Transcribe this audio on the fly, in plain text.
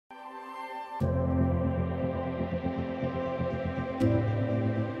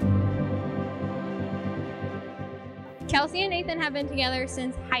Kelsey and Nathan have been together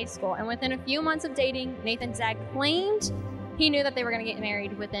since high school, and within a few months of dating, Nathan's dad claimed he knew that they were going to get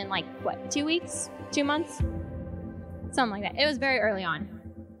married within 2 weeks, 2 months, something like that. It was very early on.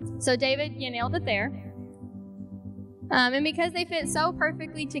 So David, you nailed it there. And because they fit so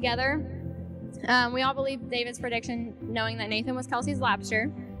perfectly together, we all believe David's prediction, knowing that Nathan was Kelsey's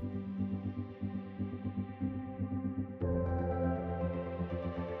lobster.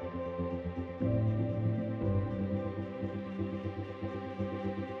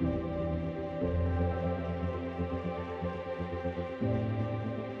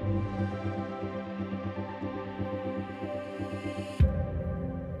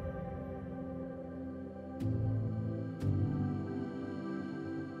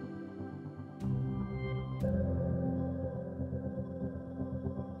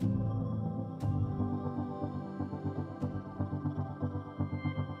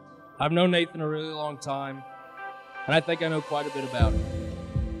 I've known Nathan a really long time, and I think I know quite a bit about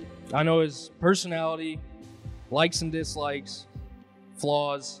him. I know his personality, likes and dislikes,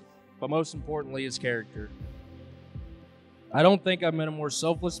 flaws, but most importantly, his character. I don't think I've met a more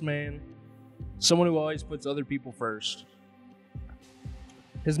selfless man, someone who always puts other people first.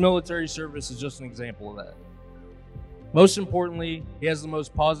 His military service is just an example of that. Most importantly, he has the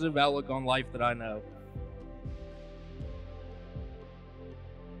most positive outlook on life that I know.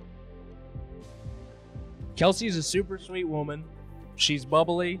 Kelsey is a super sweet woman. She's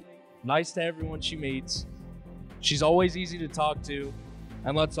bubbly, nice to everyone she meets. She's always easy to talk to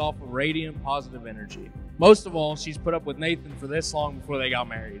and lets off a radiant, positive energy. Most of all, she's put up with Nathan for this long before they got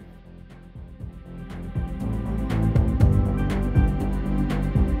married.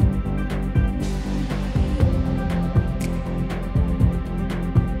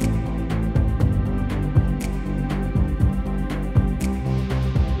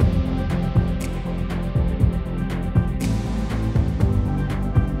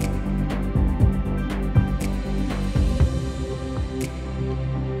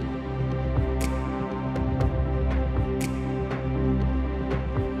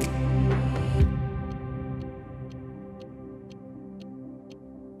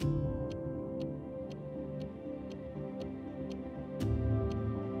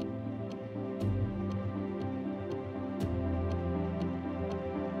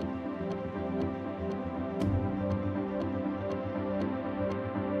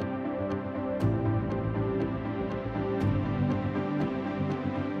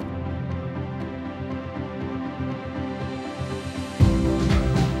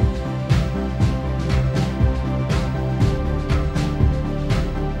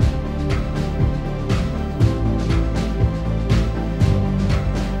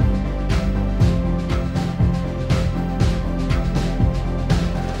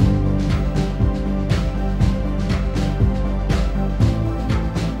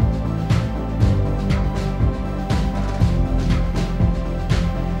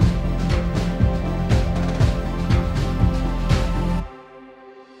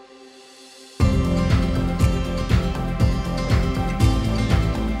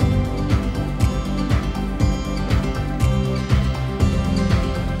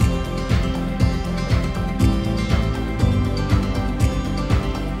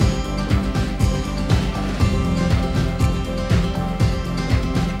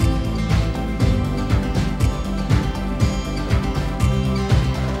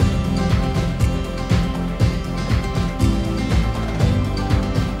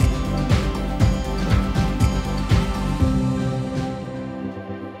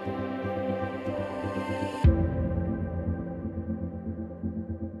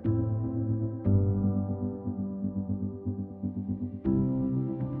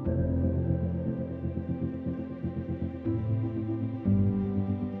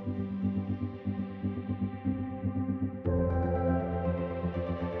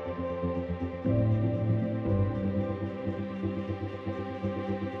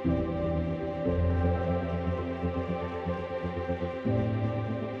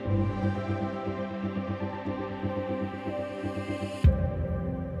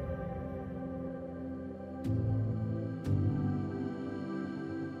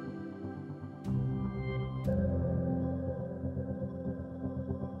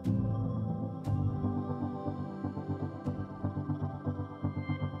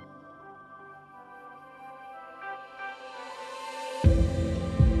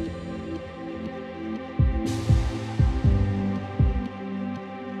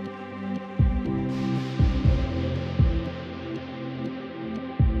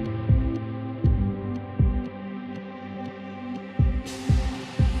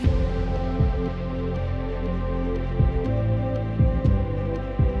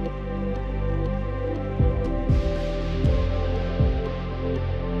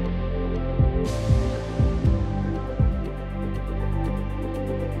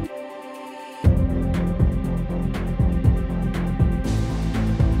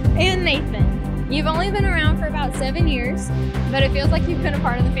 about 7 years, but it feels like you've been a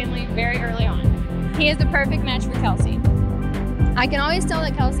part of the family very early on. He is the perfect match for Kelsey. I can always tell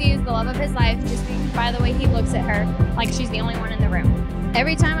that Kelsey is the love of his life just by the way he looks at her like she's the only one in the room.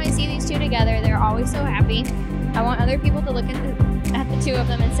 Every time I see these two together, they're always so happy. I want other people to look at the two of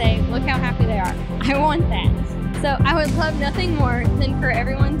them and say, look how happy they are. I want that. So I would love nothing more than for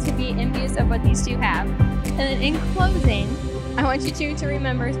everyone to be envious of what these two have. And then in closing, I want you two to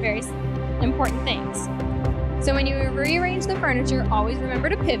remember very important things. So when you rearrange the furniture, always remember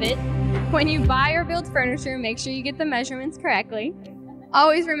to pivot. When you buy or build furniture, make sure you get the measurements correctly.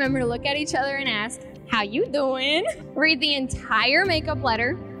 Always remember to look at each other and ask, how you doing? Read the entire makeup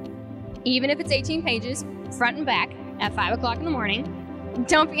letter, even if it's 18 pages, front and back, at 5 o'clock in the morning.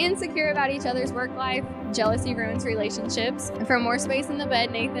 Don't be insecure about each other's work life. Jealousy ruins relationships. And for more space in the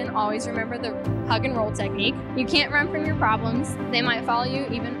bed, Nathan, always remember the hug and roll technique. You can't run from your problems. They might follow you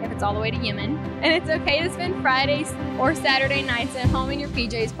even if it's all the way to Yemen. And it's okay to spend Fridays or Saturday nights at home in your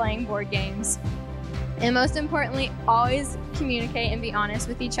PJs playing board games. And most importantly, always communicate and be honest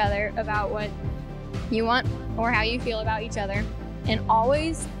with each other about what you want or how you feel about each other. And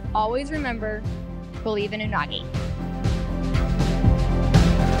always, always remember, believe in unagi.